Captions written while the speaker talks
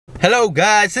Hello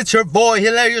guys, it's your boy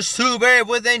Hilarious Super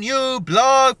with a new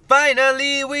blog.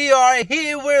 Finally, we are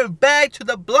here. We're back to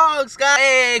the blogs, guys.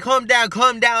 Hey, calm down,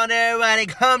 everybody.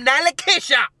 Calm down,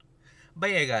 Lakeisha.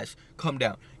 But yeah, guys, calm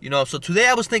down. So today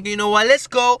I was thinking, let's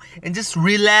go and just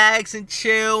relax and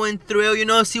chill and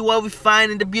thrill, see what we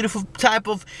find in the beautiful type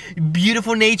of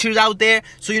beautiful natures out there.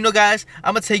 So, guys,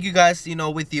 I'm gonna take you guys,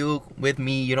 with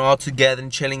me, all together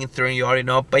and chilling and thrilling, you already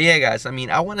know. But yeah, guys,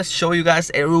 I want to show you guys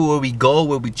everywhere we go,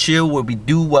 where we chill, where we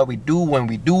do what we do, when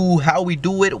we do, how we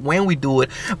do it, when we do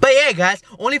it. But yeah, guys,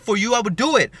 only for you I would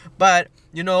do it. But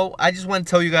I just want to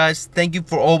tell you guys, thank you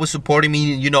for always supporting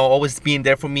me, always being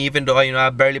there for me, even though, I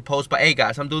barely post. But hey,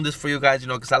 guys, I'm doing this for you guys,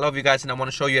 because I love you guys and I want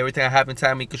to show you everything I have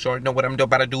inside me, because you already know what I'm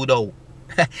about to do, though.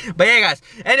 But yeah, guys,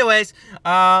 anyways,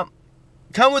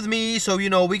 come with me so,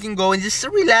 we can go and just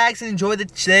relax and enjoy the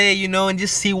day, and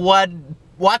just see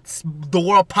what's the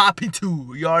world popping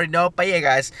to. You already know. But yeah,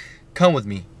 guys, come with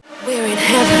me. We're in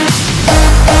heaven.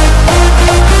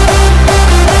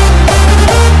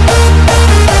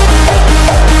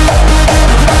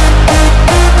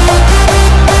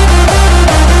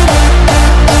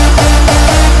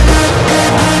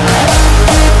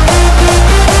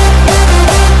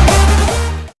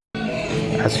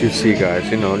 As you see, guys,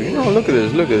 look at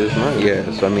this, man. Yes,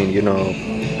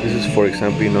 this is, for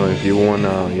example, if you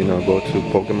wanna, go to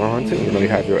Pokemon hunting, you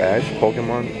have your Ash,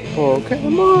 Pokemon,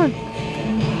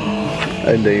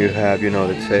 and then you have,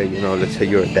 let's say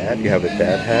you're a dad, you have a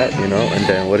dad hat, and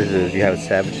then what is this? You have a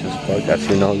savage as fuck. That's,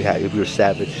 you have your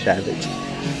savage.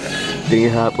 Then you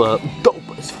have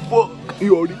dope as fuck.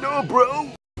 You already know,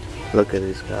 bro. Look at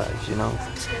this, guys,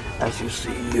 as you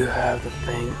see, you have the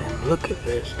thing, and look at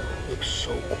this, it looks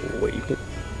so cool. Wait,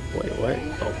 what?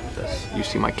 Oh, you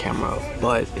see my camera,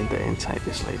 but in the inside,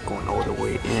 it's like going all the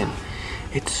way in.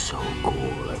 It's so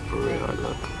cool, like, for real.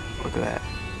 Look at that.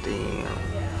 Damn.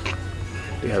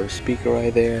 You have a speaker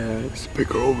right there,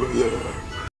 speaker over there.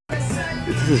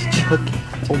 This is Chucky.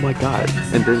 Oh my god.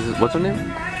 And this is, what's her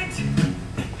name?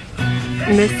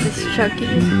 Mrs. Chucky.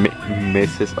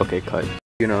 Mrs. Okay, cut.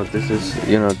 This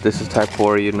is type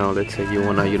 4, let's say you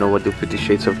wanna, do 50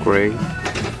 Shades of Grey.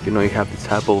 You have the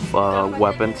type of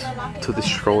weapons to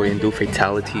destroy and do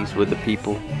fatalities with the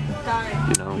people.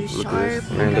 Look at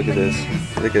this, man, look at this.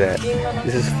 Look at that.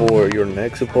 This is for your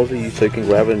neck, supposedly, so you can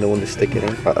grab it and know when to stick it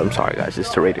in. I'm sorry, guys,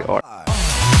 it's to rated R.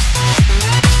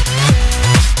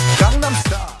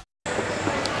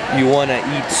 You wanna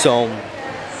eat some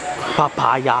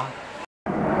papaya?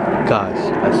 Guys,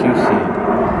 as you see,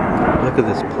 look at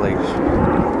this place.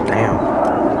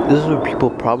 Damn. This is where people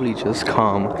probably just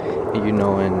come,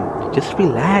 and just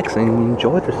relax and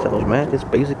enjoy themselves, man. It's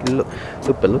basically, look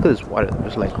at this water.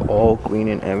 It's like all green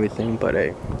and everything, but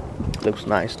hey, looks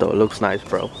nice though. It looks nice,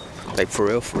 bro. Like, for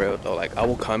real though. Like, I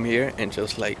will come here and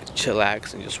just like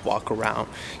chillax and just walk around,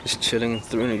 just chilling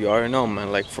through the yard. No,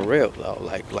 man, like, for real though.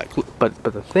 But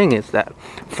the thing is that,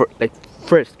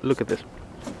 first, look at this.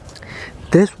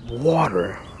 This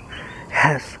water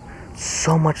has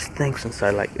so much things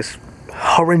inside, like, it's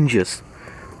horrendous.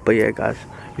 But yeah, guys,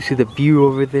 you see the view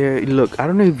over there. Look, I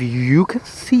don't know if you can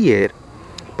see it,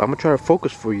 but I'm gonna try to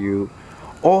focus for you.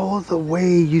 All the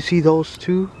way, you see those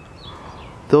two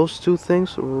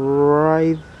things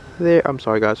right there. I'm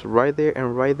sorry, guys, right there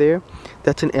and right there.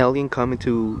 That's an alien coming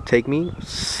to take me.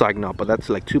 Psych, no, but that's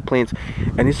like 2 planes,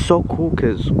 and it's so cool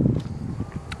because,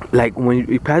 like,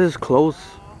 when it passes close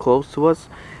to us,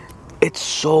 it's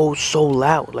so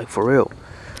loud, like, for real.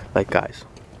 Like, guys,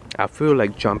 I feel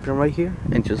like jumping right here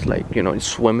and just, like,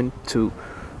 swimming to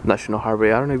National Harbor.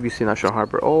 I don't know if you see National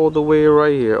Harbor all the way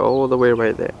right here, all the way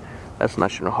right there. That's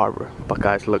National Harbor. But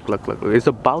guys, look, it's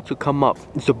about to come up.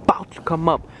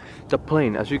 The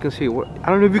plane, as you can see. I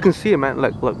don't know if you can see it, man.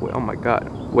 Look, wait, oh my god,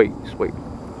 wait,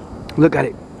 look at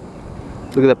it.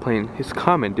 Look at that plane. It's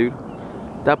coming, dude.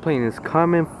 That plane is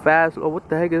coming fast. Oh, what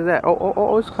the heck is that?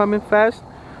 Oh, it's coming fast.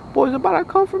 Boy, it's about to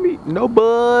come for me. No,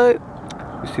 bud.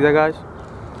 You see that, guys?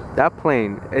 That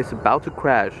plane is about to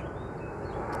crash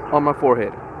on my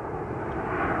forehead.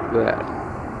 Look at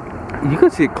that. You can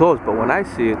see it close, but when I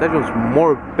see it, that one's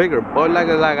more bigger, boy, like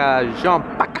a jump.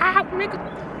 But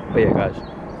yeah, guys,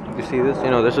 you see this?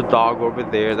 There's a dog over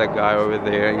there, that guy over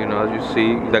there. As you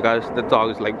see, the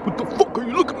dog is like, what the fuck are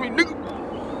you looking at me, nigga?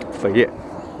 But yeah.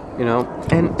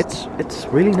 And it's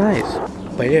really nice.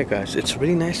 But yeah, guys, it's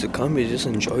really nice to come here, just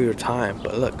enjoy your time.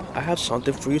 But look, I have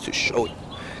something for you to show you,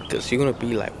 because you're gonna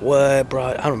be like, what,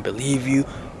 bro? I don't believe you.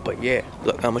 But yeah,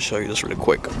 look, I'm gonna show you this really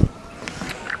quick.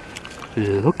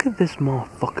 Look at this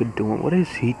motherfucker doing. What is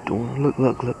he doing?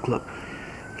 Look.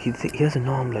 He doesn't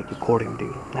know I'm, like, recording,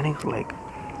 dude. That ain't like,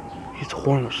 He's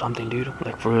horny or something, dude.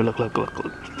 Like for real, look.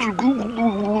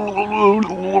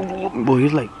 Boy,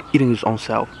 he's like eating his own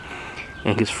self.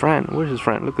 And his friend, where's his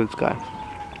friend? Look at this guy.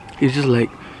 He's just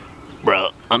like, bro,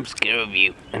 I'm scared of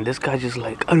you. And this guy just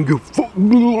like, I don't give a fuck.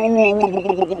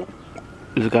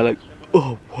 This guy like,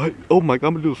 oh, what? Oh my God,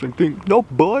 I'm gonna do the same thing. No,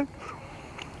 boy.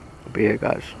 But yeah,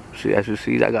 guys, see, as you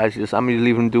see, that guy's just, I'm gonna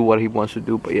leave him do what he wants to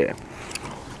do. But yeah,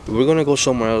 we're gonna go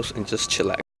somewhere else and just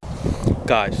chillax.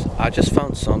 Guys, I just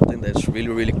found something that's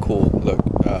really cool. Look,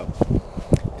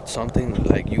 it's something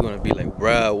like you're gonna be like,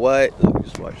 bruh, what? Look,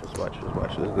 just watch. Look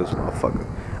at this motherfucker.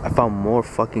 I found more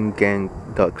fucking gang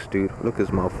ducks, dude. Look at this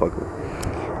motherfucker.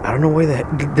 I don't know where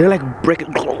they're like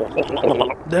breaking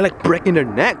their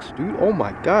necks, dude. Oh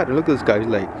my God. And look at this guy. He's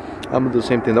like, I'm gonna do the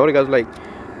same thing. The other guy's like,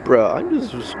 bruh, I'm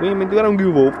just screaming, dude. I don't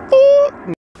give a fuck.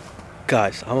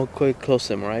 Guys, I'm gonna quick close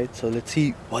them, right? So let's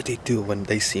see what they do when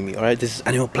they see me, alright? This is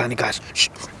Animal Planet, guys. Shh.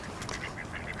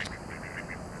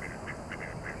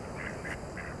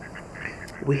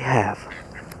 We have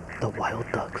the wild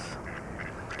ducks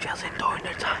just enjoying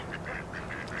their time.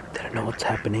 They don't know what's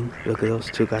happening. Look at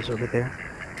those two guys over there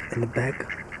in the back.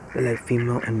 They're like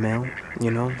female and male,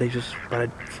 you know? They just like,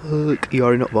 fuck. You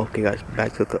already know. Well, okay, guys,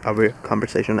 back to our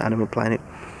conversation on Animal Planet.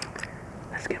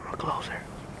 Let's get more closer.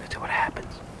 Let's see what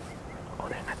happens. Oh,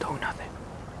 they're not doing nothing.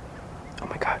 Oh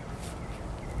my God.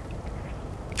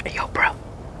 Hey, yo, bro.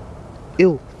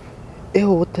 Ew.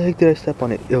 Ew, what the heck did I step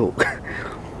on it? Ew. Look at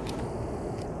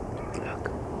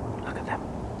them.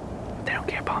 They don't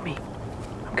care about me.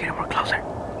 I'm getting more closer.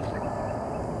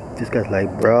 This guy's like,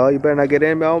 bro, you better not get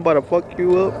in, man. I'm about to fuck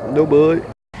you up. No, boy.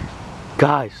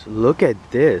 Guys, look at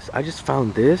this. I just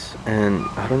found this, and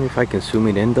I don't know if I can zoom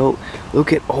it in, though.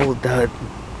 Look at all that.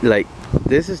 Like,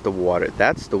 this is the water.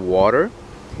 That's the water.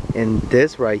 And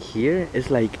this right here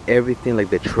is like everything, like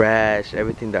the trash,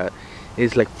 everything that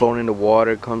is like floating in the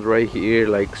water comes right here,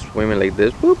 like swimming like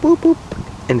this. Boop, boop, boop.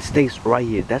 And it stays right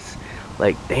here. That's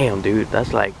like, damn, dude.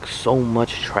 That's like so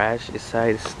much trash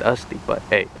inside. It's dusty, but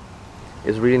hey.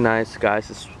 It's really nice,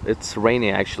 guys. It's raining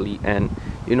actually, and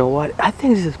you know what? I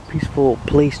think this is a peaceful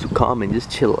place to come and just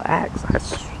chillax. I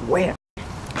swear.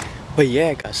 But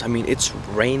yeah, guys. I mean, it's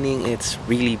raining. It's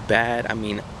really bad. I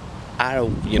mean, I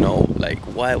don't, you know, like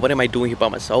what am I doing here by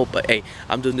myself? But hey,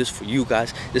 I'm doing this for you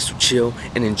guys, just to chill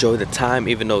and enjoy the time.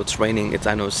 Even though it's raining,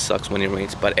 I know it sucks when it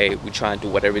rains, but hey, we try and do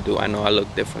whatever we do. I know I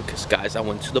look different because guys, I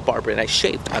went to the barber and I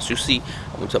shaved. As you see,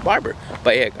 I went to the barber.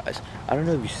 But yeah, guys, I don't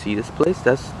know if you see this place.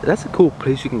 That's a cool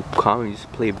place. You can come and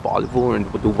just play volleyball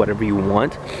and do whatever you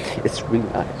want. It's really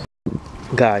nice,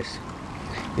 guys.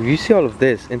 If you see all of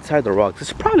this inside the rocks,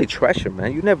 it's probably treasure,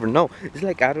 man. You never know. It's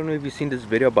like, I don't know if you've seen this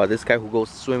video about this guy who goes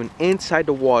swimming inside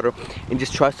the water and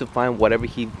just tries to find whatever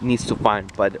he needs to find.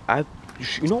 But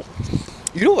you know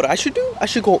what I should do? I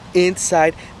should go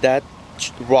inside that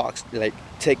rocks, like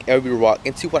take every rock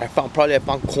and see what I found. Probably I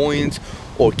found coins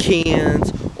or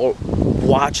cans or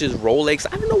watches, Rolex.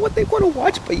 I don't know what they want to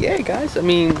watch, but yeah, guys. I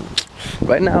mean,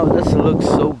 right now it doesn't look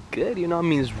so good, you know. I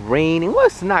mean, it's raining. Well,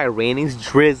 it's not raining, it's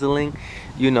drizzling,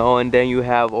 you know. And then you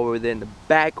have over there in the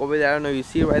back over there, I don't know, you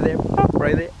see right there,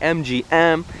 right there,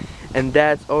 MGM. And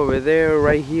that's over there,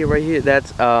 right here,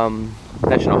 that's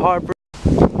National Harbor.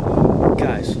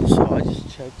 Guys, so I just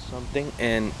checked something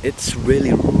and it's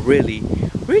really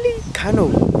kind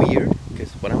of weird,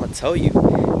 because what I'm gonna tell you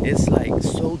is like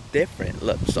so different.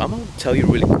 Look, so I'm gonna tell you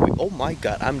really quick. Oh my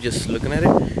God, I'm just looking at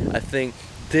it. I think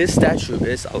this statue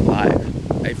is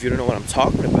alive. If you don't know what I'm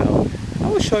talking about, I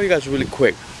will show you guys really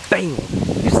quick. Bam! You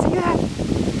see that?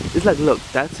 It's like, look,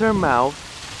 that's her mouth,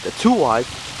 the two eyes.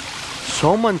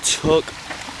 Someone broke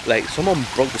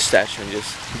the statue and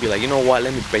just be like, you know what,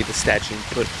 let me break the statue and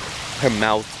put her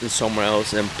mouth in somewhere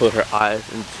else and put her eyes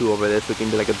into over there so it can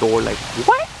be like a door. Like,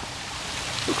 what?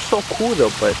 Looks so cool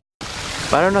though, but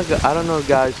I don't know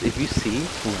guys, if you see,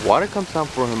 water comes down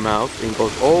from her mouth and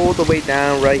goes all the way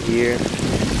down right here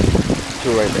to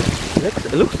right there.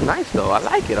 It looks nice though. I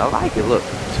like it. Look,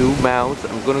 two mouths.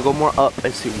 I'm gonna go more up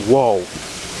and see. Whoa.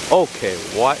 Okay,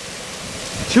 what?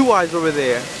 Two eyes over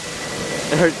there,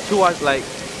 and her two eyes, like,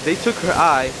 they took her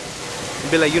eye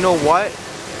and be like, you know what?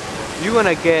 You're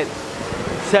gonna get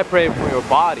separated from your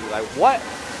body. Like, what?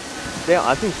 Damn,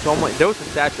 I think there was a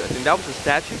statue. I think that was a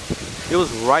statue. It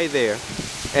was right there,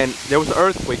 and there was an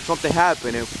earthquake. Something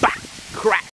happened, and bah,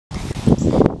 crack.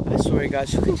 I swear,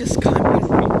 guys, you can just come and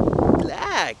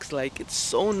relax. Like, it's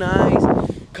so nice.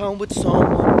 Come with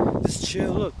someone, just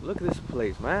chill. Look at this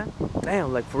place, man.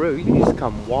 Damn, like, for real, you can just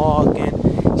come walking,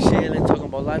 chilling, talking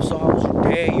about life. So how was your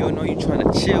day? You know, you're trying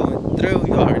to chill and thrill.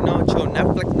 You already know, chill,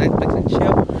 Netflix and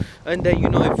chill. And then, you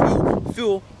know, if you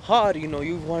feel hard, you know,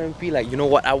 you want to be like, you know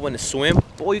what, I want to swim.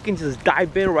 Boy, you can just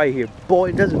dive in right here. Boy,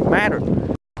 it doesn't matter.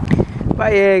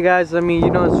 But yeah, guys, I mean,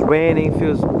 you know, it's raining,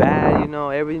 feels bad, you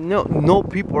know, no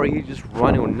people are here just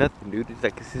running or nothing, dude. It's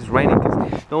like, it's raining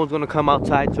because no one's gonna come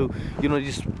outside to, you know,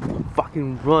 just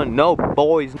fucking run. No,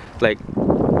 boys, like,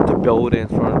 the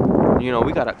buildings from, you know,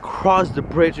 we gotta cross the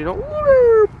bridge, you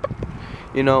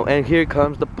know, and here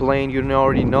comes the plane, you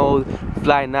already know,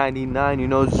 Flight 99, you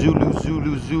know, Zulu,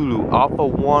 Zulu, Zulu, Alpha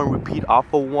 1, repeat,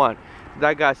 Alpha 1.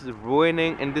 That guy's just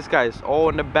ruining, and this guy is all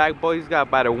in the back, boy. He's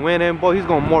got by the winning, boy. He's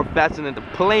going more faster than the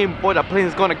plane, boy. The plane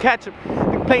is gonna catch him.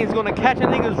 The plane's gonna catch him.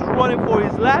 Nigga's running for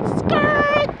his laps.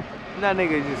 And that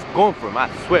nigga is just going for him, I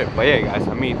swear. But yeah, guys,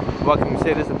 I mean, what can we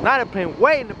say? This is not a plane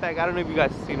way in the back. I don't know if you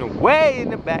guys seen it way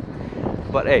in the back,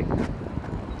 but hey,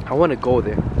 I want to go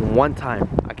there one time.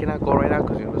 I cannot go right now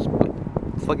because you know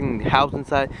there's fucking house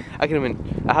inside. I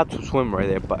have to swim right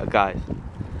there, but guys,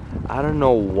 I don't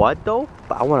know what though,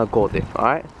 but I want to go there. All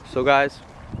right, so guys,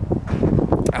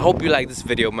 I hope you like this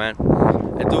video, man.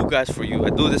 I do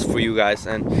this for you guys,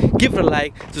 and give it a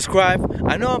like, subscribe.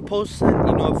 I know I'm posting,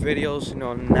 you know, videos, you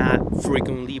know, not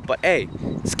frequently, but hey,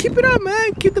 just keep it up,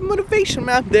 man. Keep the motivation,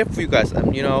 man. I'm there for you guys.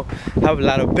 You know, have a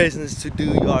lot of business to do,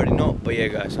 you already know. But yeah,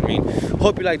 guys, I mean,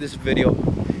 hope you like this video.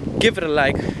 Give it a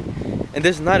like. And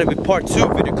there's not a big part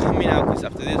 2 video coming out, because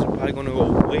after this we're probably gonna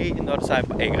go way in the other side.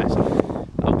 But hey, guys,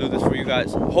 I'll do this for you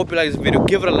guys. Hope you like this video.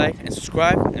 Give it a like and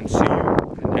subscribe, and see you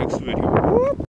in the next video.